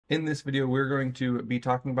In this video, we're going to be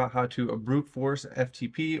talking about how to brute force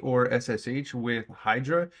FTP or SSH with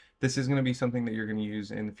Hydra. This is going to be something that you're going to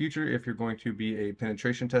use in the future if you're going to be a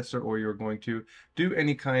penetration tester or you're going to do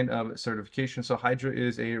any kind of certification. So Hydra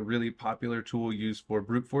is a really popular tool used for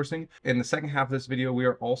brute forcing. In the second half of this video, we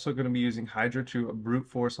are also going to be using Hydra to brute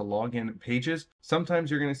force login pages.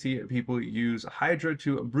 Sometimes you're going to see people use Hydra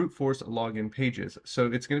to brute force login pages.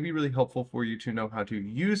 So it's going to be really helpful for you to know how to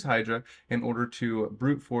use Hydra in order to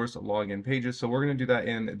brute force login pages. So we're going to do that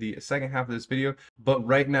in the second half of this video. But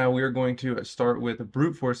right now we are going to start with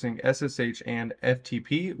brute forcing SSH and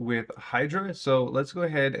FTP with Hydra. So let's go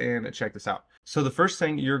ahead and check this out. So the first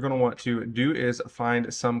thing you're going to want to do is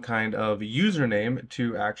find some kind of username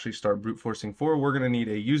to actually start brute forcing for. We're going to need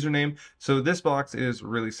a username. So this box is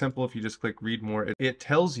really simple. If you just click read more, it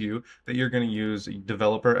tells you that you're going to use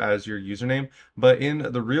developer as your username. But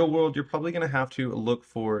in the real world, you're probably going to have to look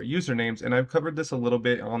for usernames. And I've covered this a little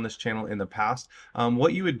bit on this channel in the past.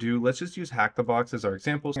 What you would do, let's just use Hack the Box as our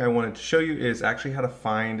example. I wanted to show you is actually how to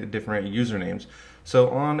find different usernames.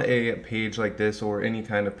 So on a page like this or any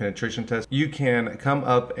kind of penetration test, you can come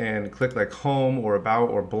up and click like home or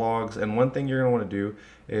about or blogs. And one thing you're going to want to do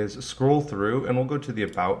is scroll through, and we'll go to the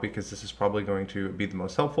about because this is probably going to be the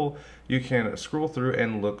most helpful. You can scroll through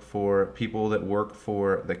and look for people that work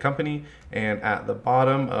for the company. And at the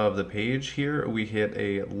bottom of the page here, we hit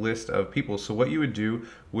a list of people. So what you would do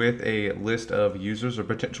with a list of users or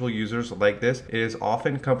potential users like this is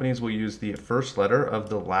often companies will use the first letter of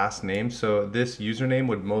the last name. So this username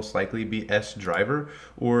would most likely be S driver,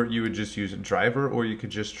 or you would just use driver, or you could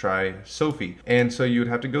just try Sophie. And so you would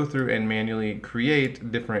have to go through and manually create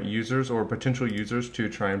different users or potential users to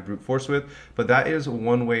try and brute force with. But that is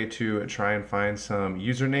one way to try and find some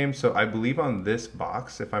usernames. So I believe on this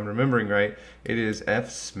box, if I'm remembering right, it is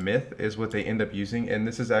F Smith is what they end up using. And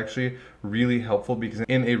this is actually really helpful because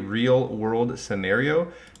in a real world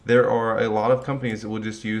scenario, there are a lot of companies that will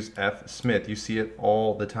just use F Smith. You see it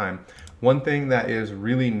all the time. One thing that is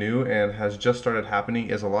really new and has just started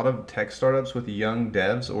happening is a lot of tech startups with young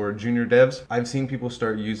devs or junior devs. I've seen people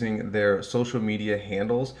start using their social media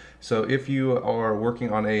handles. So if you are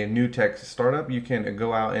working on a new tech startup, you can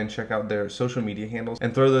go out and check out their social media handles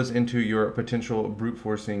and throw those into your potential brute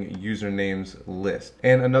forcing usernames list.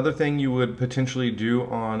 And another thing you would potentially do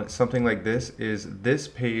on something like this is this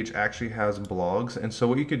page actually has blogs. And so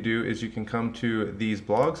what you could do is you can come to these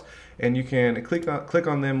blogs and you can click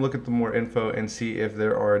on them, look at the more info and see if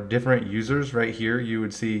there are different users. Right here you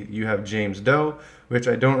would see you have James Doe, which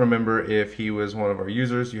I don't remember if he was one of our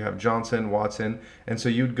users. You have Johnson, Watson, and so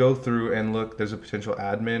you'd go through and look, there's a potential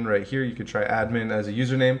admin right here. You could try admin as a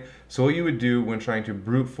username. So what you would do when trying to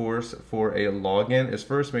brute force for a login is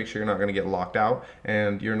first make sure you're not going to get locked out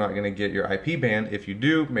and you're not going to get your IP banned. If you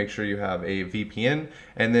do, make sure you have a VPN,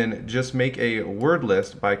 and then just make a word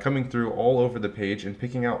list by coming through all over the page and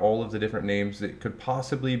picking out all of the different names that could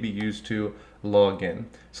possibly be used to log in.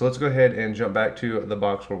 So let's go ahead and jump back to the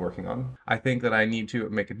box we're working on. I think that I need to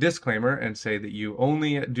make a disclaimer and say that you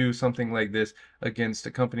only do something like this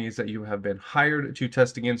against companies that you have been hired to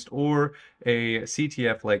test against, or a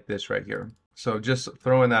CTF like this right here. So just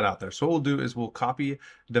throwing that out there. So what we'll do is we'll copy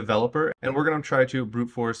developer and we're going to try to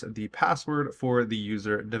brute force the password for the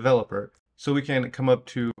user developer. So we can come up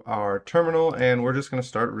to our terminal and we're just going to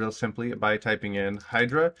start real simply by typing in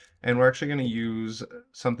Hydra, and we're actually going to use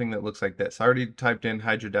something that looks like this. I already typed in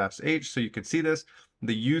Hydra-H so you could see this.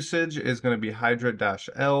 The usage is going to be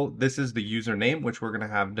Hydra-L. This is the username, which we're going to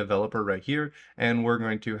have developer right here, and we're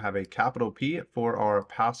going to have a capital P for our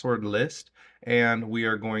password list. And we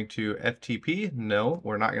are going to FTP. No,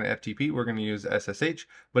 we're not going to FTP. We're going to use SSH,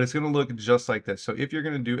 but it's going to look just like this. So if you're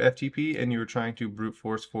going to do FTP and you're trying to brute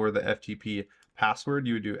force for the FTP password,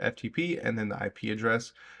 you would do FTP and then the IP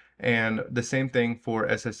address. And the same thing for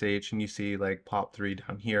SSH, and you see like POP3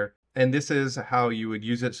 down here. And this is how you would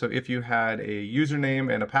use it. So if you had a username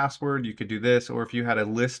and a password, you could do this. Or if you had a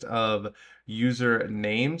list of user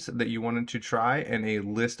names that you wanted to try and a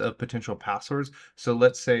list of potential passwords. So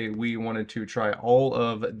let's say we wanted to try all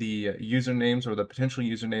of the usernames or the potential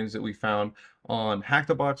usernames that we found on Hack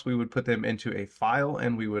the Box, we would put them into a file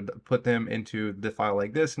and we would put them into the file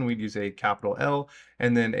like this, and we'd use a capital L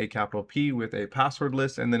and then a capital P with a password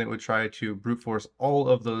list, and then it would try to brute force all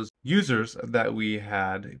of those users that we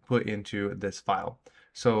had put into this file.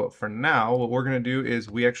 So for now, what we're going to do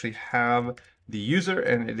is we actually have the user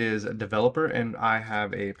and it is a developer, and I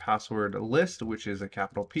have a password list, which is a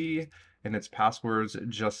capital P, and it's passwords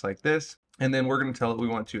just like this. And then we're going to tell it we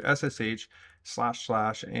want to SSH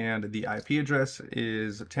 // and the IP address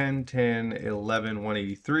is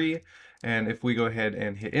 10.10.11.183. And if we go ahead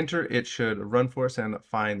and hit enter, it should run for us and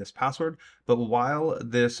find this password. But while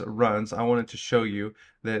this runs, I wanted to show you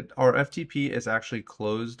that our FTP is actually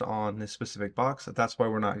closed on this specific box. That's why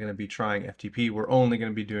we're not going to be trying FTP. We're only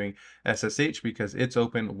going to be doing SSH because it's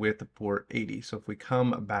open with port 80. So if we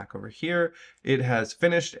come back over here, it has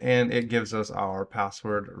finished and it gives us our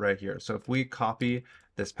password right here. So if we copy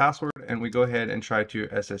this password and we go ahead and try to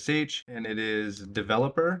SSH, and it is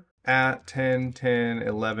developer at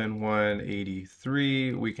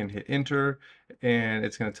 10.10.11.183, we can hit enter and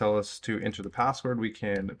it's going to tell us to enter the password. We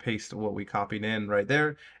can paste what we copied in right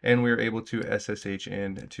there and we're able to SSH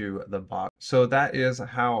into the box. So that is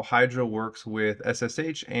how Hydra works with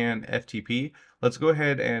SSH and FTP. Let's go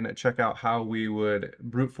ahead and check out how we would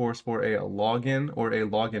brute force for a login or a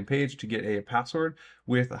login page to get a password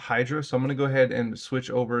with Hydra. So I'm going to go ahead and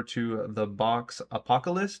switch over to the box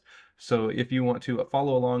Apocalyst. So if you want to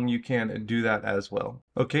follow along, you can do that as well.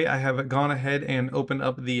 Okay, I have gone ahead and opened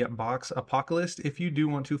up the box Apocalyst. If you do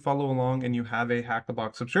want to follow along and you have a Hack the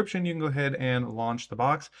Box subscription, you can go ahead and launch the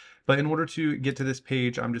box. But in order to get to this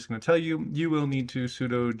page, I'm just going to tell you, you will need to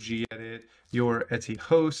sudo gedit your Etsy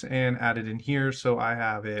host and add it in here. So I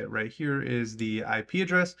have it right here is the IP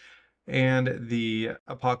address and the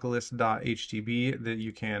apocalyst.htb that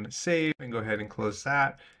you can save, and go ahead and close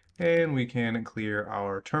that. And we can clear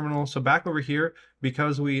our terminal. So back over here,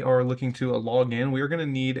 because we are looking to log in, we are going to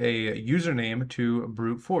need a username to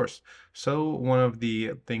brute force. So one of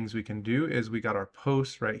the things we can do is we got our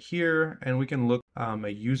post right here and we can look a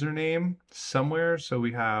username somewhere. So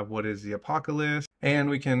we have what is the Apocalyst, and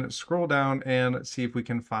we can scroll down and see if we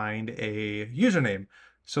can find a username.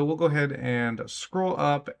 So we'll go ahead and scroll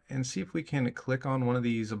up and see if we can click on one of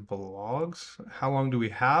these blogs. How long do we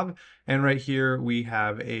have? And right here we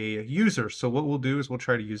have a user. So what we'll do is we'll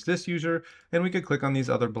try to use this user, and we could click on these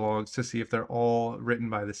other blogs to see if they're all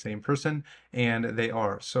written by the same person, and they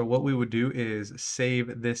are. So what we would do is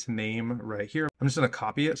save this name right here. I'm just going to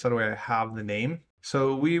copy it so that way I have the name.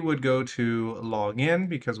 So we would go to log in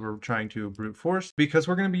because we're trying to brute force. Because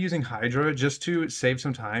we're going to be using Hydra, just to save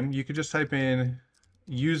some time, you could just type in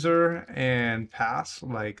user and pass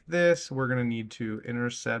like this. We're going to need to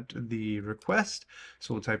intercept the request.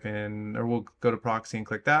 So we'll type in, or we'll go to proxy and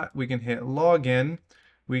click that. We can hit login.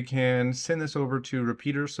 We can send this over to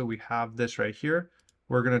repeater. So we have this right here.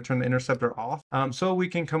 We're going to turn the interceptor off. So we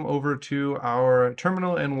can come over to our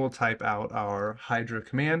terminal and we'll type out our Hydra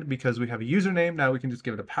command. Because we have a username, now we can just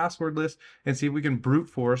give it a password list and see if we can brute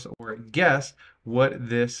force or guess what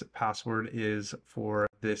this password is for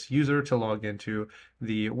this user to log into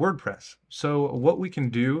the WordPress. So what we can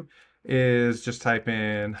do is just type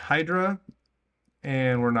in Hydra,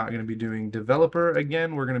 and we're not going to be doing developer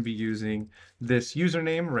again. We're going to be using this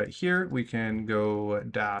username right here. We can go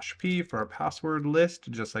 -p for our password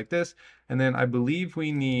list, just like this. And then I believe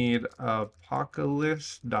we need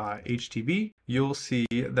apocalyst.htb. You'll see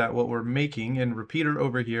that what we're making in repeater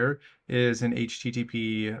over here is an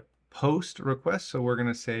HTTP post request. So we're going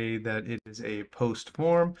to say that it is a post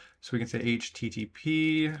form. So we can say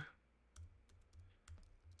HTTP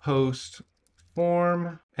post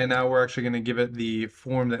form, and now we're actually going to give it the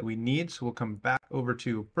form that we need. So we'll come back over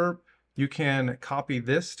to burp. You can copy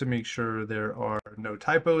this to make sure there are no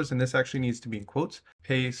typos, and this actually needs to be in quotes.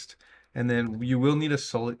 Paste, and then you will need a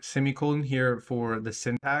semicolon here for the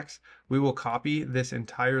syntax. We will copy this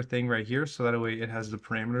entire thing right here so that way it has the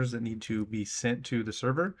parameters that need to be sent to the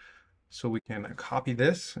server. So we can copy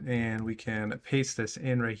this and we can paste this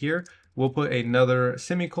in right here. We'll put another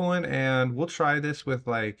semicolon and we'll try this with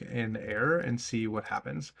like an error and see what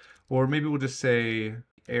happens. Or maybe we'll just say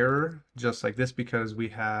error just like this because we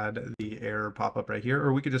had the error pop up right here.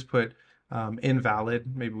 Or we could just put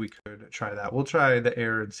invalid. Maybe we could try that. We'll try the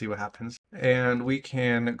error and see what happens. And we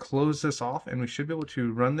can close this off and we should be able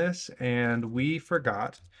to run this. And we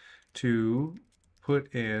forgot to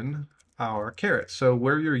put in our caret. So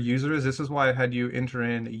where your user is, this is why I had you enter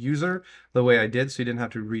in user the way I did so you didn't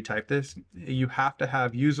have to retype this. You have to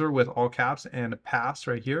have user with all caps and pass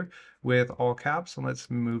right here with all caps. And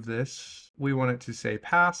let's move this. We want it to say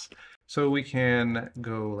pass. So we can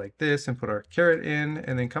go like this and put our caret in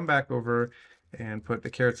and then come back over and put the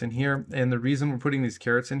carets in here. And the reason we're putting these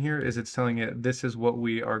carets in here is it's telling it this is what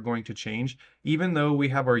we are going to change. Even though we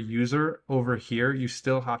have our user over here, you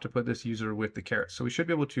still have to put this user with the caret. So we should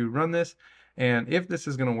be able to run this. And if this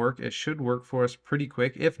is going to work, it should work for us pretty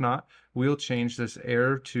quick. If not, we'll change this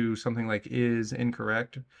error to something like is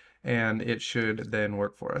incorrect, and it should then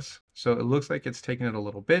work for us. So it looks like it's taking it a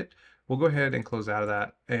little bit. We'll go ahead and close out of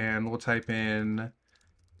that and we'll type in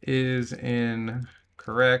is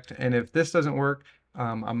incorrect. And if this doesn't work,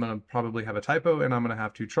 I'm going to probably have a typo and I'm going to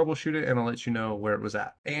have to troubleshoot it and I'll let you know where it was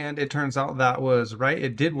at. And it turns out that was right.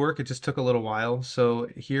 It did work. It just took a little while. So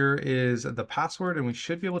here is the password and we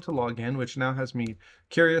should be able to log in, which now has me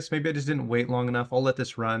curious. Maybe I just didn't wait long enough. I'll let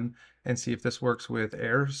this run and see if this works with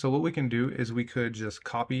error. So what we can do is we could just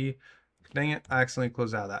copy, dang it, I accidentally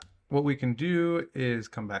closed out of that. What we can do is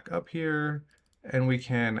come back up here and we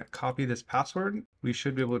can copy this password. We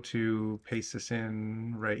should be able to paste this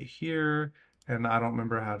in right here. And I don't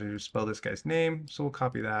remember how to spell this guy's name, so we'll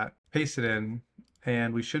copy that, paste it in,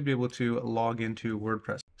 and we should be able to log into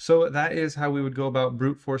WordPress. So that is how we would go about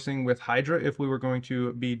brute forcing with Hydra if we were going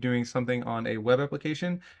to be doing something on a web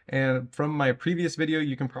application. And from my previous video,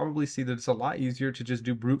 you can probably see that it's a lot easier to just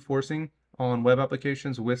do brute forcing on web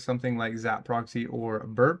applications with something like Zap Proxy or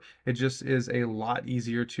Burp. It just is a lot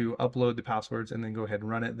easier to upload the passwords and then go ahead and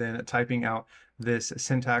run it than typing out this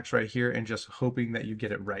syntax right here and just hoping that you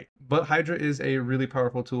get it right. But Hydra is a really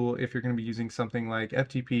powerful tool if you're going to be using something like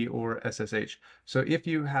FTP or SSH. So if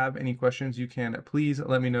you have any questions, you can please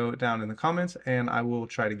let me know down in the comments and I will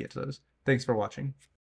try to get to those. Thanks for watching.